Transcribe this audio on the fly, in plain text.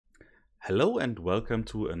Hello and welcome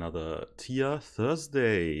to another TIA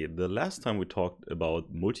Thursday. The last time we talked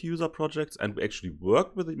about multi-user projects and we actually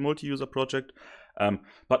worked with a multi-user project,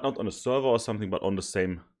 but not on a server or something, but on the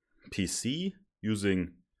same PC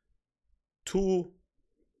using two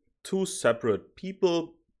separate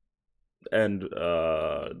people and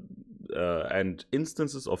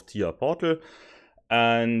instances of TIA Portal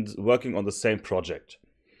and working on the same project.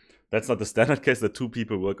 That's not the standard case that two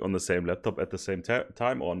people work on the same laptop at the same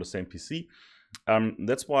time or on the same PC.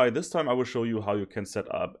 That's why this time I will show you how you can set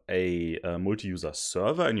up a multi-user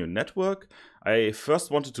server in your network. I first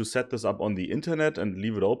wanted to set this up on the internet and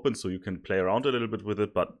leave it open so you can play around a little bit with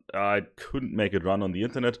it, but I couldn't make it run on the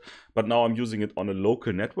internet. But now I'm using it on a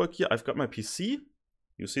local network here. I've got my PC.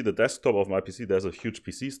 You see the desktop of my PC. There's a huge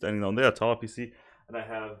PC standing down there, a tower PC. And I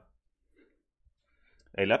have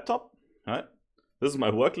a laptop, right? This is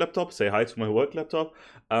my work laptop. Say hi to my work laptop.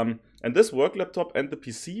 And this work laptop and the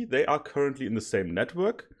PC, they are currently in the same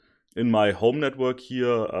network. In my home network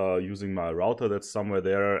here, using my router that's somewhere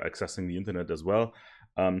there, accessing the internet as well.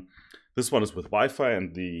 This one is with Wi-Fi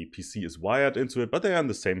and the PC is wired into it, but they are in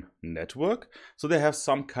the same network. So they have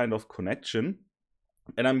some kind of connection.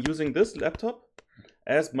 And I'm using this laptop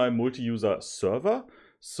as my multi-user server.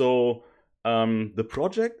 So the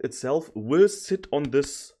project itself will sit on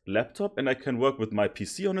this laptop and I can work with my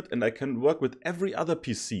PC on it and I can work with every other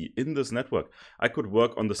PC in this network. I could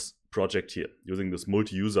work on this project here using this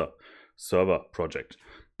multi-user server project,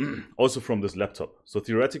 also from this laptop. So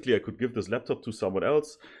theoretically I could give this laptop to someone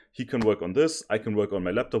else. He can work on this, I can work on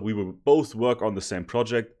my laptop. We will both work on the same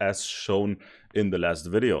project as shown in the last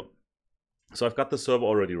video. So I've got the server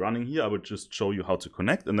already running here. I will just show you how to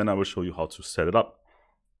connect and then I will show you how to set it up.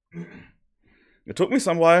 It took me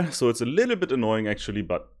some while, so it's a little bit annoying actually,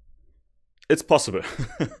 but it's possible.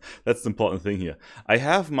 That's the important thing here. I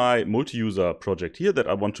have my multi-user project here that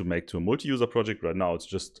I want to make to a multi-user project. Right now it's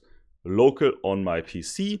just local on my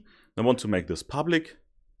PC. I want to make this public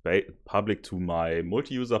to my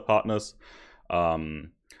multi-user partners.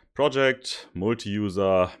 Project,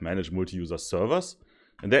 multi-user, manage multi-user servers.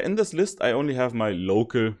 And there in this list, I only have my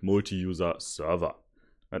local multi-user server.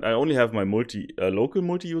 And I only have my local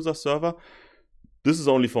multi-user server. This is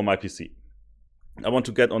only for my PC. I want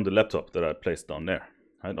to get on the laptop that I placed down there,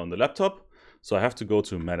 right, on the laptop. So I have to go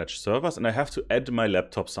to manage servers and I have to add my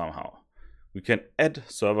laptop somehow. We can add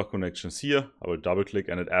server connections here. I will double click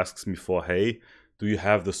and it asks me for, hey, do you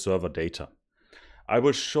have the server data? I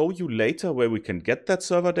will show you later where we can get that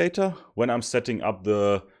server data when I'm setting up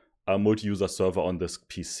the multi-user server on this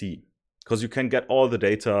PC, because you can get all the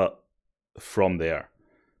data from there.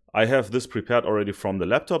 I have this prepared already from the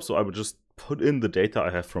laptop, so I will just put in the data I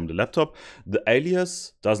have from the laptop. The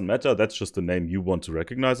alias doesn't matter, that's just the name you want to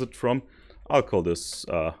recognize it from. I'll call this,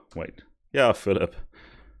 Philip.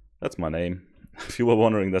 That's my name. If you were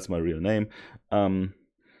wondering, that's my real name.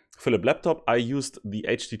 Philip laptop, I used the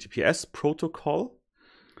HTTPS protocol.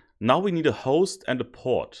 Now we need a host and a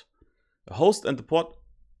port. A host and the port,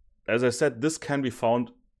 as I said, this can be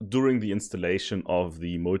found during the installation of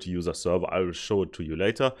the multi-user server. I will show it to you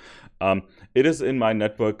later. It is in my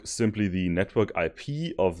network, simply the network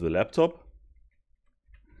IP of the laptop.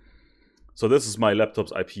 So this is my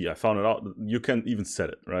laptop's IP. I found it out. You can even set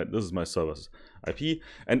it, right? This is my server's IP.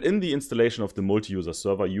 And in the installation of the multi-user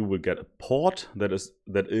server, you will get a port that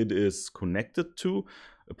it is connected to.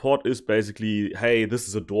 A port is basically, hey, this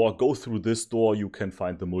is a door. Go through this door. You can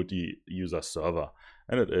find the multi-user server.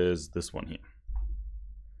 And it is this one here.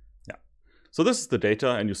 So this is the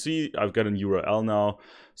data, and you see I've got an URL now.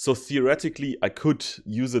 So theoretically, I could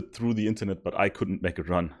use it through the internet, but I couldn't make it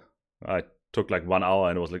run. I took like 1 hour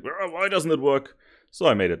and it was like, why doesn't it work? So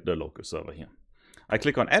I made it the local server here. I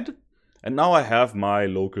click on add, and now I have my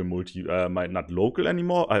local not local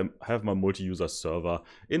anymore. I have my multi-user server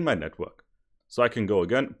in my network. So I can go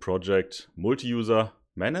again, project, multi-user,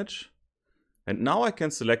 manage. And now I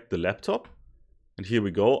can select the laptop. And here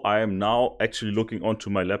we go. I am now actually looking onto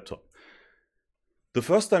my laptop. The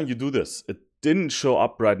first time you do this, it didn't show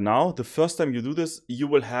up right now. The first time you do this, you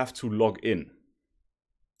will have to log in.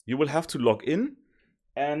 You will have to log in,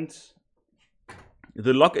 and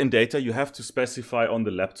the login data you have to specify on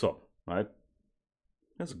the laptop, right?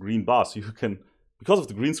 There's a green bar, so you can, because of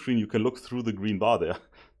the green screen, you can look through the green bar there.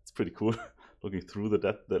 It's pretty cool, looking through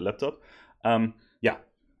the laptop.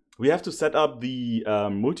 We have to set up the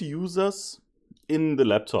multi-users in the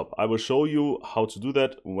laptop. I will show you how to do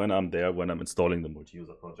that when I'm installing the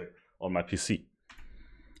multi-user project on my PC.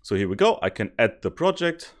 So here we go. I can add the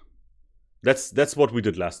project. That's what we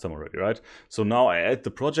did last time already, right? So now I add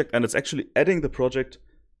the project and it's actually adding the project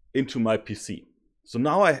into my PC. So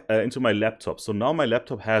now into my laptop. So now my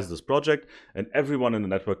laptop has this project and everyone in the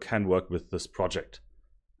network can work with this project.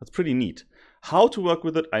 That's pretty neat. How to work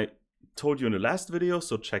with it, I told you in the last video,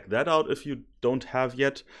 so check that out if you don't have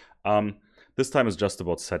yet. This time is just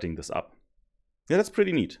about setting this up. Yeah, that's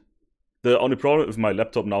pretty neat. The only problem, if my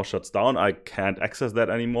laptop now shuts down, I can't access that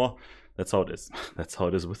anymore. That's how it is. That's how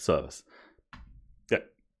it is with servers. Yeah,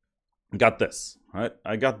 got this, right?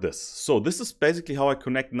 I got this. So this is basically how I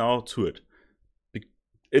connect now to it.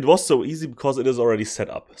 It was so easy because it is already set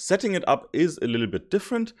up. Setting it up is a little bit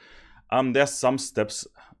different. There's some steps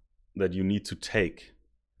that you need to take.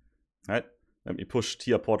 Right? Let me push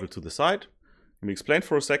TIA Portal to the side. Let me explain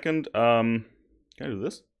for a second. Can I do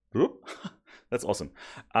this? That's awesome.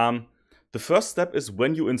 The first step is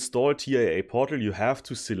when you install TIA Portal, you have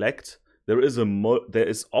to select. There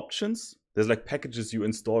is options. There's like packages you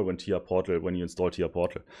install when you install TIA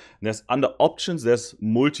Portal. And there's under options, there's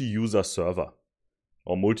multi-user server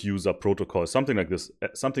or multi-user protocol, something like this,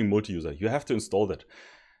 something multi-user. You have to install that.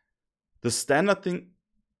 The standard thing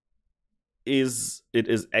is it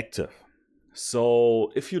is active.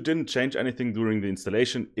 So if you didn't change anything during the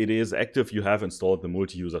installation, it is active. You have installed the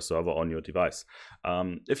multi-user server on your device.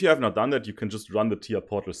 If you have not done that, you can just run the TIA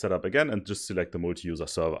Portal setup again and just select the multi-user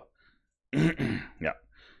server. Yeah,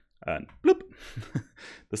 and bloop.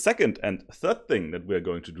 The second and third thing that we're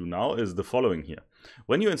going to do now is the following here.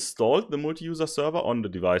 When you installed the multi-user server on the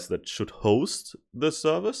device that should host the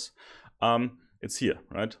service, it's here,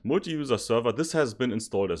 right? Multi-user server, this has been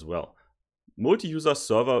installed as well. Multi-user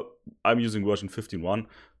server, I'm using version 15.1,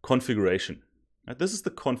 configuration. Right, this is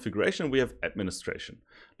the configuration. We have administration.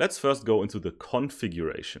 Let's first go into the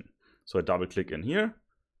configuration. So I double click in here.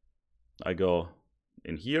 I go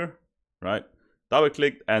in here, right? Double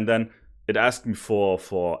click, and then it asked me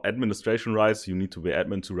for administration rights. You need to be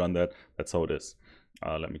admin to run that. That's how it is.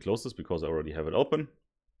 Let me close this because I already have it open.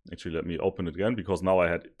 Actually, let me open it again because now I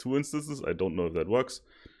had 2 instances. I don't know if that works.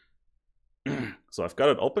 So I've got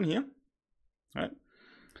it open here. Right.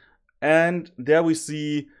 And there we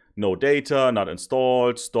see no data, not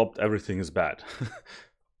installed, stopped, everything is bad.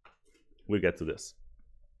 We'll get to this.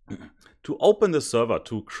 To open the server,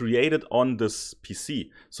 to create it on this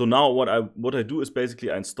PC. So now what I do is basically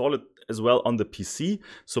I install it as well on the PC,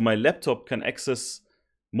 so my laptop can access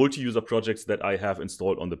multi-user projects that I have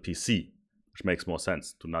installed on the PC, which makes more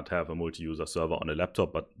sense to not have a multi-user server on a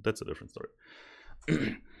laptop, but that's a different story.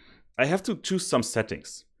 I have to choose some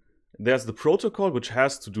settings. There's the protocol, which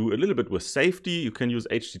has to do a little bit with safety. You can use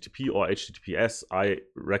HTTP or HTTPS. I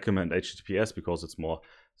recommend HTTPS because it's more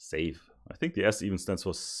safe. I think the S even stands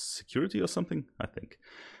for security or something, I think.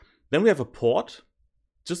 Then we have a port.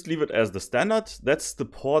 Just leave it as the standard. That's the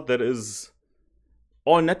port that is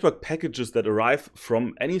all network packages that arrive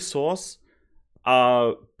from any source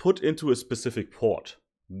are put into a specific port.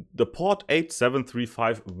 The port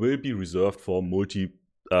 8735 will be reserved for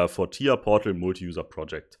TIA Portal multi-user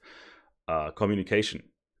project communication.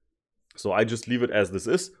 So I just leave it as this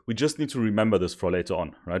is. We just need to remember this for later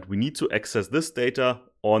on, right? We need to access this data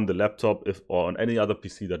on the laptop or on any other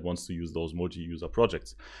PC that wants to use those multi-user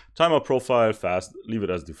projects. Timer profile, fast, leave it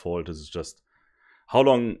as default. This is just how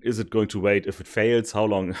long is it going to wait? If it fails, how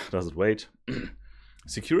long does it wait?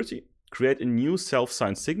 Security. Create a new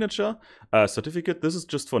self-signed signature certificate. This is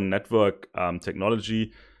just for network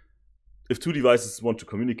technology. If 2 devices want to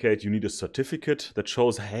communicate, you need a certificate that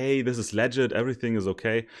shows, hey, this is legit, everything is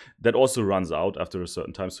okay. That also runs out after a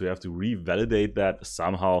certain time, so you have to revalidate that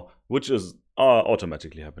somehow, which is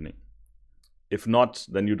automatically happening. If not,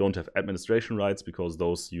 then you don't have administration rights because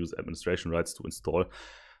those use administration rights to install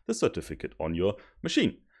the certificate on your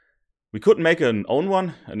machine. We could make an own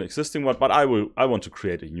one, an existing one, but I want to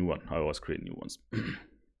create a new one. I always create new ones.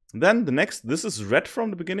 Then the next, this is red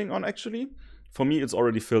from the beginning on actually. For me, it's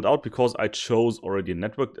already filled out because I chose already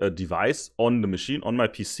a device on the machine, on my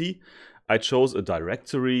PC. I chose a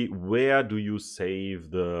directory. Where do you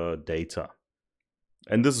save the data?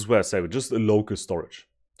 And this is where I save it, just a local storage.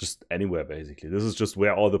 Just anywhere, basically. This is just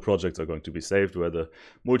where all the projects are going to be saved, where the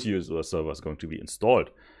multi-user server is going to be installed.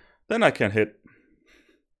 Then I can hit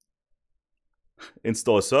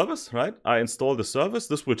install service, right? I install the service.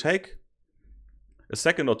 This will take a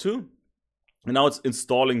second or two. And now it's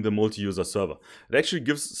installing the multi-user server. It actually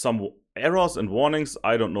gives some errors and warnings.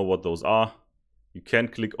 I don't know what those are. You can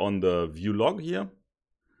click on the view log here.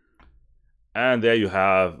 And there you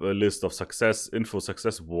have a list of success, info,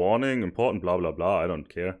 success, warning, important, blah, blah, blah. I don't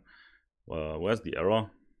care. Where's the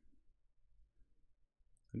error?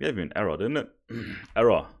 It gave me an error, didn't it?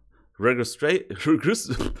 Error.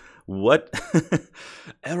 What?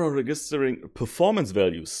 Error registering performance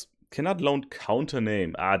values. Cannot load counter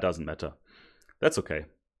name. Doesn't matter. That's okay.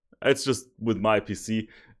 It's just with my PC,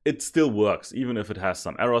 it still works. Even if it has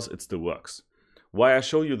some errors, it still works. Why I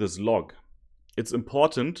show you this log? It's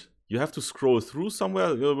important. You have to scroll through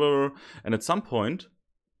somewhere, and at some point,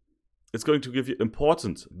 it's going to give you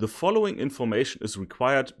important. The following information is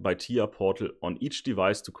required by TIA Portal on each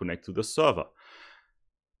device to connect to the server.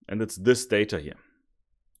 And it's this data here.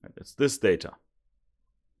 It's this data.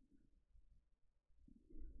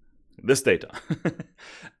 This data.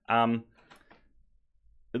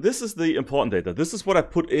 This is the important data. This is what I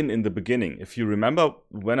put in the beginning. If you remember,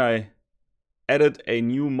 when I added a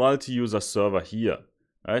new multi-user server here,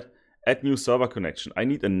 right? Add new server connection. I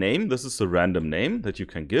need a name. This is a random name that you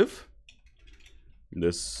can give.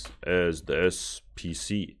 This is this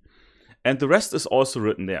PC. And the rest is also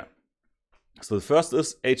written there. So the first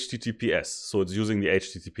is HTTPS. So it's using the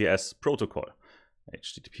HTTPS protocol.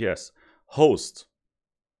 HTTPS. Host.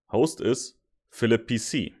 Host is Philip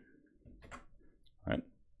PC. Right?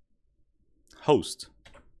 Host.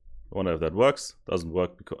 I wonder if that works. Doesn't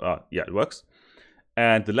work because, yeah, it works.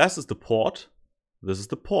 And the last is the port. This is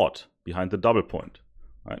the port behind the double point.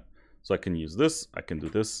 Right? So I can use this. I can do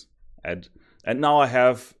this. Add. And now I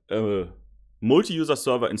have a multi-user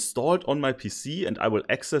server installed on my PC, and I will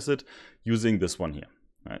access it using this one here.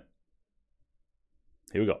 Right?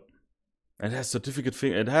 Here we go. It has certificate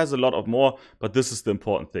thing. It has a lot of more, but this is the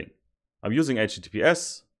important thing. I'm using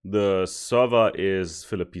HTTPS. The server is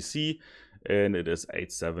Philip PC, and it is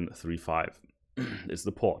 8735. It's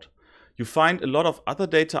the port. You find a lot of other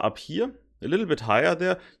data up here, a little bit higher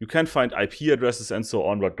there. You can find IP addresses and so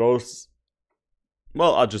on, but those,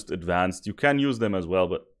 well, are just advanced. You can use them as well,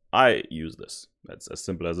 but I use this. That's as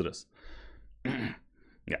simple as it is.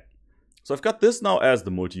 Yeah. So I've got this now as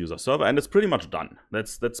the multi-user server, and it's pretty much done.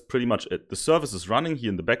 That's pretty much it. The service is running here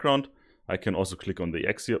in the background. I can also click on the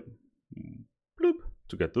X here. Bloop,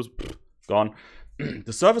 to get this. Gone.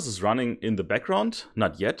 The service is running in the background.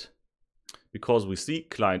 Not yet. Because we see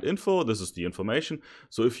client info. This is the information.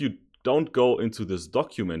 So if you don't go into this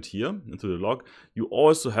document here, into the log, you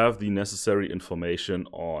also have the necessary information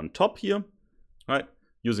on top here, right?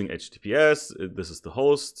 Using HTTPS, this is the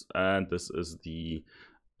host, and this is the,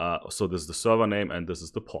 so this is the server name, and this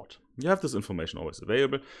is the port. You have this information always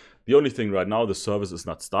available. The only thing right now, the service is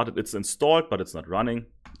not started. It's installed, but it's not running.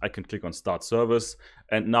 I can click on Start Service,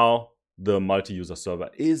 and now the multi-user server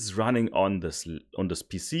is running on this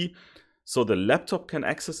PC. So the laptop can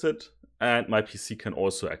access it, and my PC can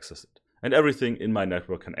also access it. And everything in my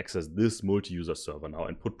network can access this multi-user server now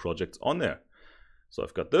and put projects on there. So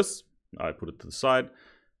I've got this. I put it to the side.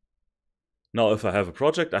 Now if I have a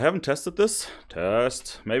project, I haven't tested this.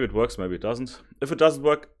 Test. Maybe it works, maybe it doesn't. If it doesn't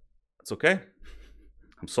work, it's okay.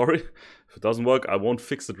 I'm sorry. If it doesn't work, I won't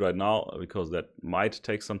fix it right now because that might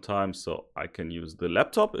take some time. So I can use the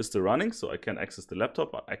laptop is still running, so I can access the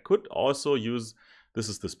laptop. But I could also use, this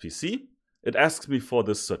is this PC. It asks me for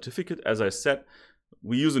this certificate. As I said,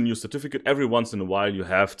 we use a new certificate. Every once in a while you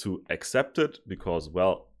have to accept it because,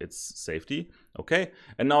 well, it's safety. Okay.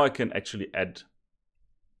 And now I can actually add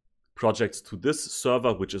projects to this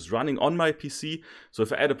server, which is running on my PC. So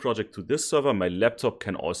if I add a project to this server, my laptop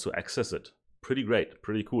can also access it. Pretty great.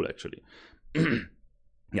 Pretty cool, actually.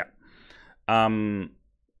 Yeah.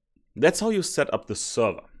 That's how you set up the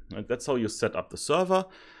server. Right? That's how you set up the server.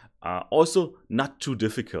 Also, not too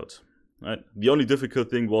difficult. Right? The only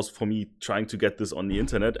difficult thing was for me trying to get this on the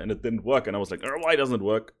internet, and it didn't work. And I was like, oh, why doesn't it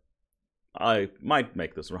work? I might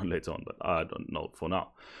make this run later on, but I don't know for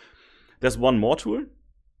now. There's one more tool.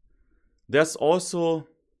 There's also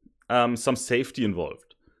some safety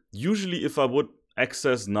involved. Usually, if I would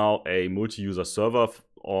access now a multi-user server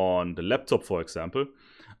on the laptop, for example,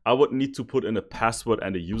 I would need to put in a password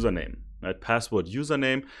and a username. Right? Password,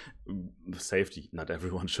 username, safety. Not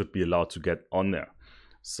everyone should be allowed to get on there.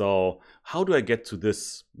 So how do I get to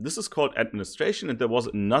this? This is called administration, and there was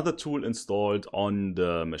another tool installed on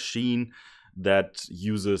the machine that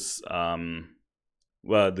uses,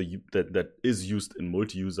 well, that is used in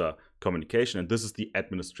multi-user communication, and this is the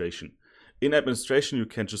administration. In administration, you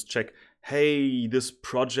can just check, hey, this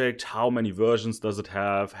project, how many versions does it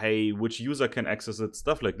have? Hey, which user can access it?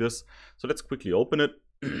 Stuff like this. So let's quickly open it.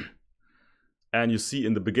 And you see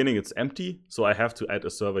in the beginning it's empty, so I have to add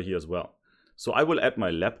a server here as well. So I will add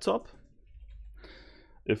my laptop,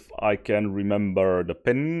 if I can remember the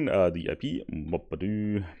pin, the IP.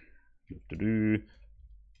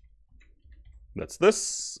 That's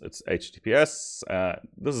this. It's HTTPS.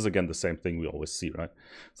 This is again the same thing we always see, right?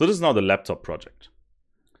 So this is now the laptop project.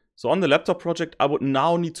 So on the laptop project, I would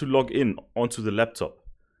now need to log in onto the laptop.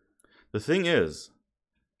 The thing is,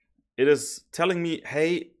 it is telling me,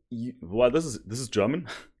 hey, well, this is German,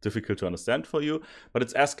 difficult to understand for you, but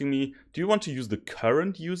it's asking me, do you want to use the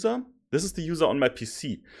current user? This is the user on my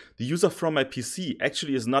PC. The user from my PC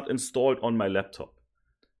actually is not installed on my laptop.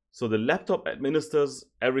 So the laptop administers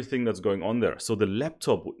everything that's going on there. So the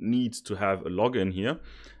laptop needs to have a login here.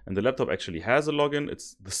 And the laptop actually has a login.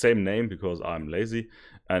 It's the same name because I'm lazy.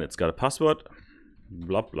 And it's got a password.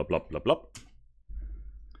 Blah, blah, blah, blah, blah.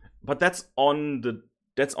 But that's on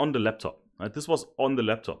the laptop. Right? This was on the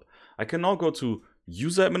laptop. I can now go to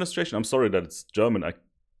user administration. I'm sorry that it's German.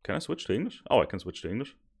 Can I switch to English? Oh, I can switch to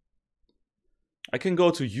English. I can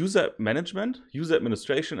go to user management, user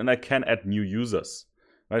administration, and I can add new users.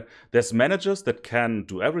 Right? There's managers that can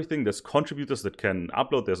do everything. There's contributors that can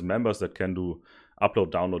upload. There's members that can do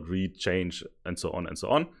upload, download, read, change, and so on and so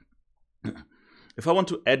on. If I want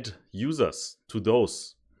to add users to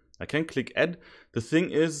those, I can click add. The thing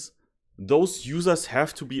is, those users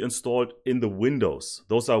have to be installed in the Windows.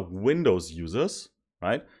 Those are Windows users,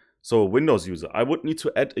 right? So a Windows user. I would need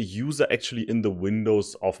to add a user actually in the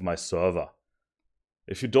Windows of my server.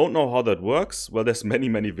 If you don't know how that works, well, there's many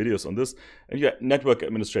videos on this, and your network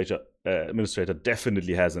administrator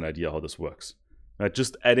definitely has an idea how this works. Right?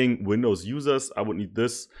 Just adding Windows users, I would need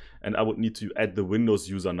this, and I would need to add the Windows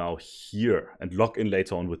user now here and log in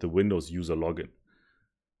later on with the Windows user login.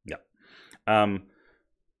 Yeah.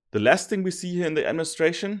 The last thing we see here in the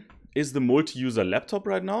administration is the multi-user laptop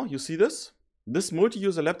right now. You see this? This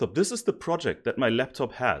multi-user laptop, this is the project that my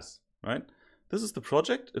laptop has, right? This is the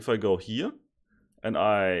project. If I go here, and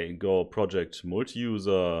I go project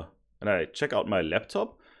multi-user, and I check out my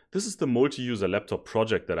laptop, this is the multi-user laptop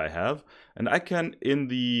project that I have. And I can, in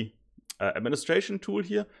the administration tool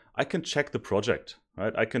here, I can check the project,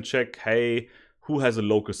 right? I can check, hey, who has a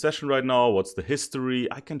local session right now? What's the history?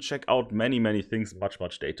 I can check out many things,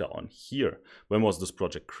 much data on here. When was this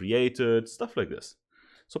project created? Stuff like this.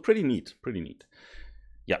 So pretty neat,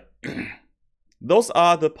 Yeah. Those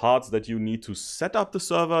are the parts that you need to set up the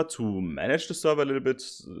server, to manage the server a little bit.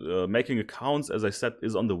 Making accounts, as I said,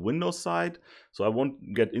 is on the Windows side. So I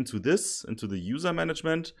won't get into this, into the user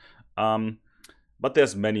management. But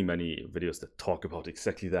there's many videos that talk about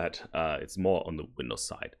exactly that. It's more on the Windows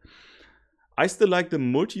side. I still like the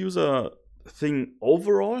multi-user thing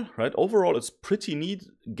overall, right? Overall, it's pretty neat.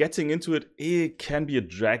 Getting into it, it can be a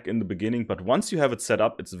drag in the beginning, but once you have it set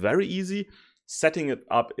up, it's very easy. Setting it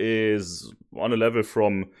up is on a level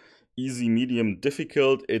from easy, medium,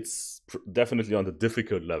 difficult. It's definitely on the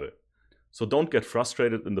difficult level. So don't get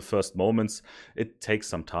frustrated in the first moments. It takes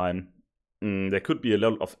some time. There could be a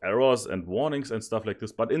lot of errors and warnings and stuff like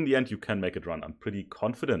this, but in the end, you can make it run. I'm pretty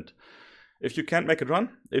confident. If you can't make it run,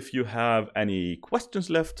 if you have any questions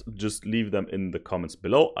left, just leave them in the comments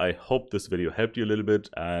below. I hope this video helped you a little bit,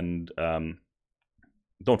 and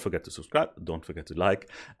don't forget to subscribe, don't forget to like.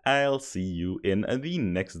 I'll see you in the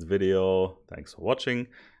next video. Thanks for watching,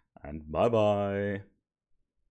 and bye-bye.